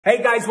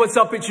Hey guys, what's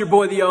up? It's your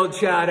boy, the Old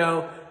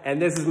Shadow,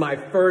 and this is my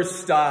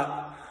first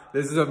stop.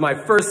 This is my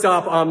first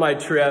stop on my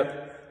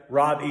trip,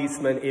 Rob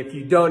Eastman. If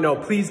you don't know,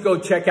 please go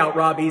check out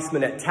Rob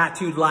Eastman at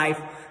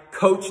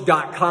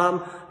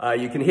tattooedlifecoach.com.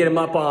 You can hit him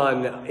up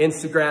on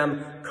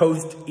Instagram,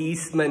 Coach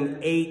Eastman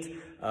 8,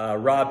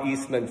 Rob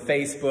Eastman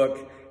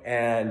Facebook,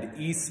 and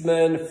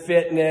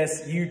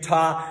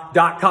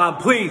EastmanFitnessUtah.com.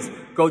 Please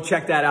go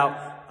check that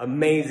out.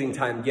 Amazing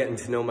time getting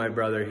to know my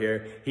brother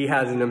here. He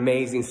has an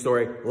amazing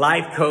story.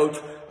 Life coach,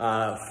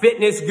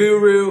 fitness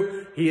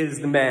guru. He is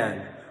the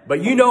man.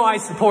 But you know I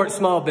support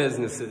small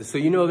businesses. So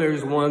you know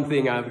there's one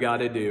thing I've got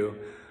to do.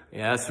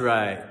 Yeah, that's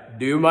right.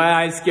 Do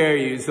my eyes scare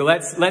you? So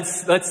let's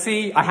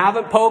see. I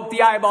haven't poked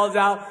the eyeballs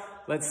out.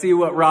 Let's see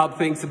what Rob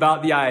thinks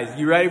about the eyes.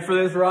 You ready for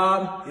this,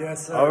 Rob?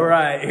 Yes, sir. All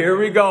right, here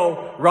we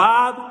go.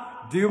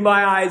 Rob, do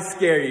my eyes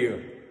scare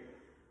you?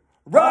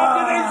 Rob,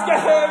 do they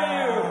scare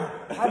you?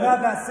 I've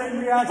had that same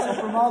reaction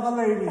from all the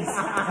ladies.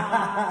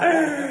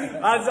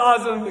 That's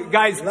awesome.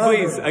 Guys,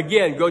 please,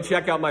 again, go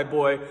check out my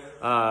boy,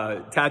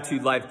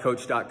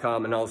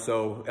 tattooedlifecoach.com, and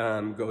also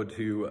go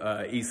to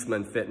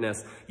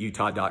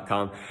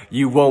EastmanFitnessUtah.com.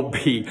 You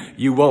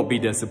won't be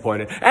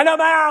disappointed. And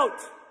I'm out!